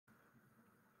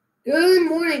Good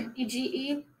morning,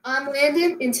 PGE. I'm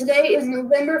Landon, and today is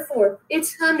November 4th.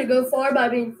 It's time to go far by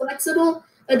being flexible,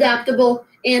 adaptable,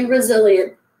 and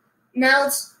resilient.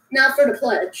 Now for the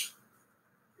pledge.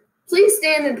 Please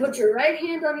stand and put your right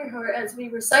hand on your heart as we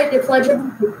recite the Pledge of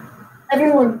Allegiance.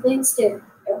 Everyone, please stand.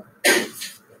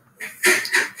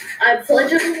 I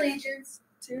pledge allegiance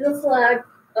to the flag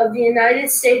of the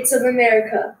United States of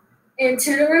America and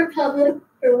to the republic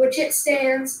for which it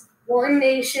stands, one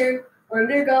nation,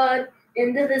 under God,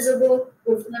 indivisible,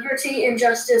 with liberty and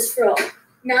justice for all.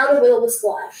 Now to Will the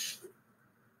Splash.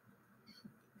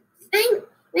 Thank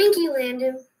you,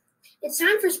 Landon. It's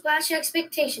time for Splash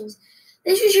Expectations.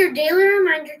 This is your daily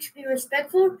reminder to be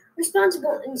respectful,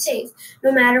 responsible, and safe,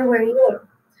 no matter where you are.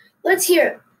 Let's hear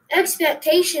it.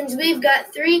 Expectations, we've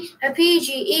got 3 at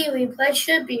PGE. We pledge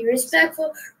to be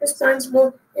respectful,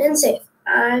 responsible, and safe.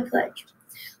 I pledge.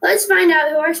 Let's find out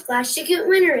who our Splash Ticket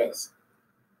winner is.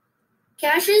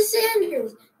 Cassius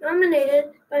Sanders,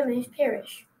 nominated by Miss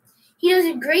Parrish. He does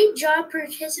a great job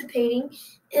participating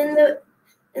in the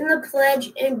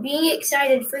pledge and being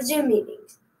excited for Zoom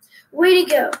meetings. Way to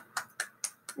go.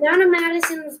 Now to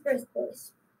Madison's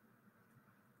birthplace.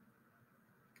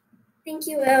 Thank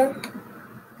you, Will.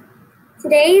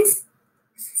 We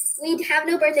have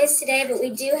no birthdays today, but we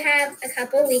do have a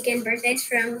couple weekend birthdays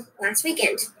from last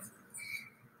weekend.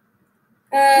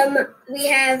 We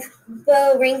have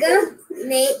Bo Ringa,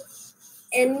 Nate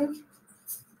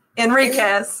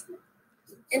Enriquez,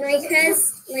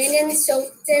 Landon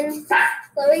Stolten,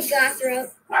 Chloe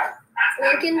Gothrop,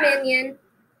 Lincoln Minion,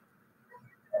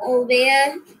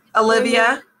 Olivia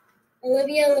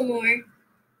Lamore,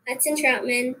 Hudson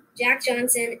Troutman, Jack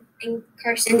Johnson, and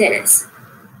Carson Dennis.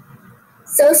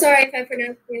 So sorry if I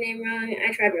pronounced your name wrong.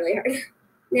 I tried really hard.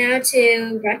 Now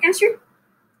to broadcaster.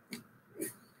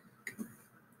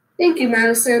 Thank you,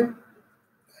 Madison.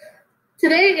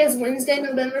 Today is Wednesday,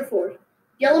 November 4th.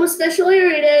 Yellow is Special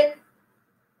Area Day.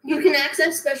 You can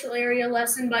access Special Area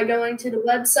Lesson by going to the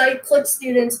website, click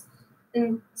Students,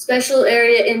 and Special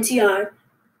Area NTI.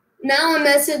 Now a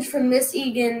message from Miss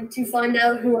Egan to find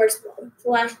out who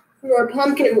our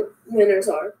pumpkin winners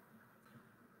are.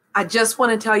 I just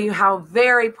want to tell you how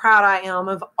very proud I am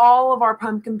of all of our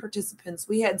pumpkin participants.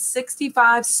 We had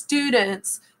 65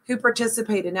 students who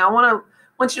participated. Now I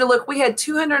want you to look. We had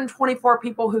 224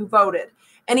 people who voted,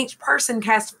 and each person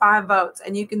cast 5 votes.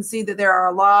 And you can see that there are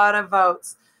a lot of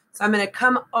votes. So I'm going to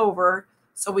come over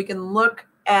so we can look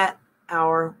at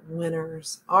our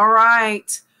winners. All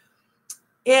right.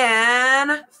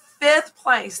 In 5th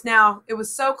place. Now, it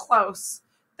was so close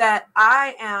that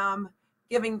I am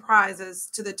giving prizes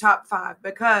to the top 5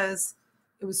 because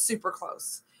it was super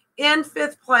close. In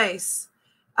 5th place,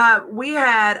 we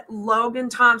had Logan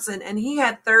Thompson, and he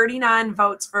had 39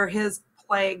 votes for his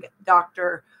plague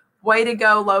doctor. Way to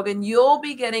go, Logan. You'll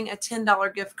be getting a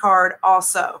 $10 gift card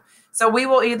also. So we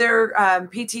will either,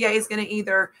 PTA is going to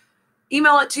either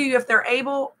email it to you if they're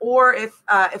able, or if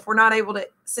we're not able to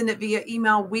send it via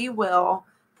email, we will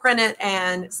print it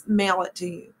and mail it to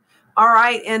you. All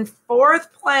right, in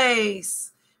 4th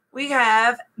place, we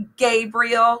have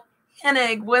Gabriel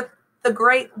Hennig with the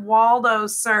Great Waldo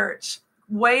Search.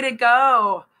 Way to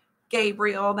go,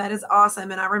 Gabriel. That is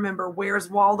awesome. And I remember Where's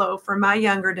Waldo from my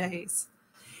younger days.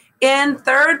 In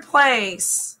 3rd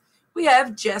place, we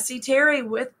have Jesse Terry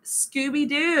with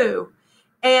Scooby-Doo.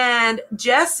 And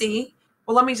Jesse,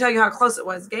 well, let me tell you how close it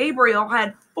was. Gabriel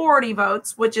had 40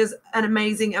 votes, which is an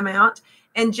amazing amount.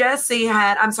 And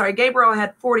Gabriel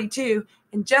had 42,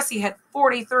 and Jesse had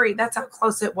 43. That's how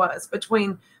close it was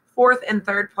between 4th and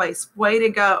 3rd place. Way to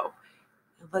go.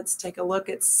 Let's take a look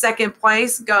at 2nd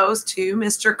place goes to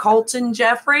Mr. Colton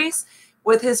Jeffries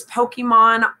with his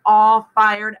Pokemon All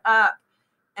Fired Up.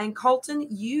 And Colton,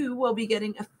 you will be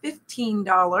getting a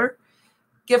 $15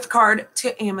 gift card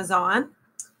to Amazon.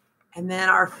 And then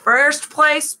our 1st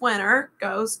place winner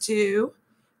goes to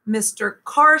Mr.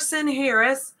 Carson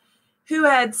Harris, who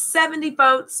had 70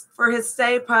 votes for his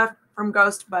Stay Puft from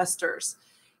Ghostbusters.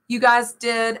 You guys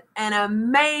did an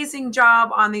amazing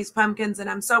job on these pumpkins, and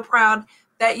I'm so proud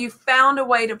that you found a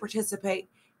way to participate,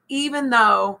 even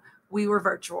though we were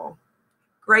virtual.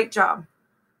 Great job.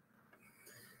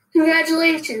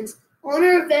 Congratulations.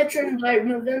 Honor a veteran by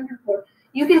November 4th.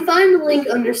 You can find the link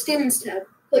under Students tab.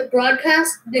 Click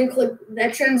Broadcast, then click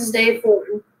Veterans Day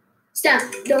Forum.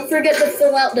 Staff, don't forget to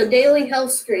fill out the daily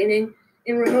health screening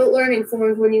and remote learning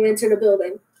forms when you enter the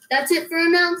building. That's it for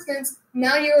announcements.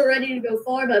 Now you are ready to go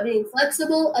far by being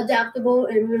flexible, adaptable,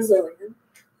 and resilient.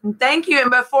 Thank you.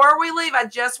 And before we leave, I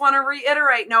just want to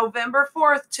reiterate, November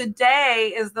 4th,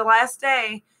 today is the last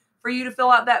day for you to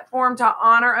fill out that form to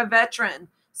honor a veteran.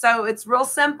 So it's real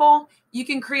simple. You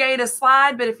can create a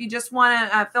slide, but if you just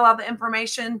want to fill out the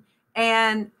information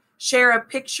and share a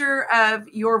picture of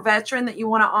your veteran that you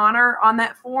want to honor on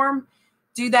that form,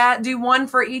 do that. Do one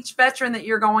for each veteran that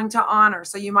you're going to honor.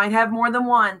 So you might have more than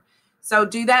one. So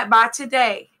do that by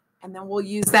today, and then we'll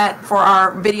use that for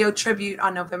our video tribute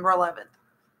on November 11th.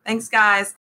 Thanks, guys.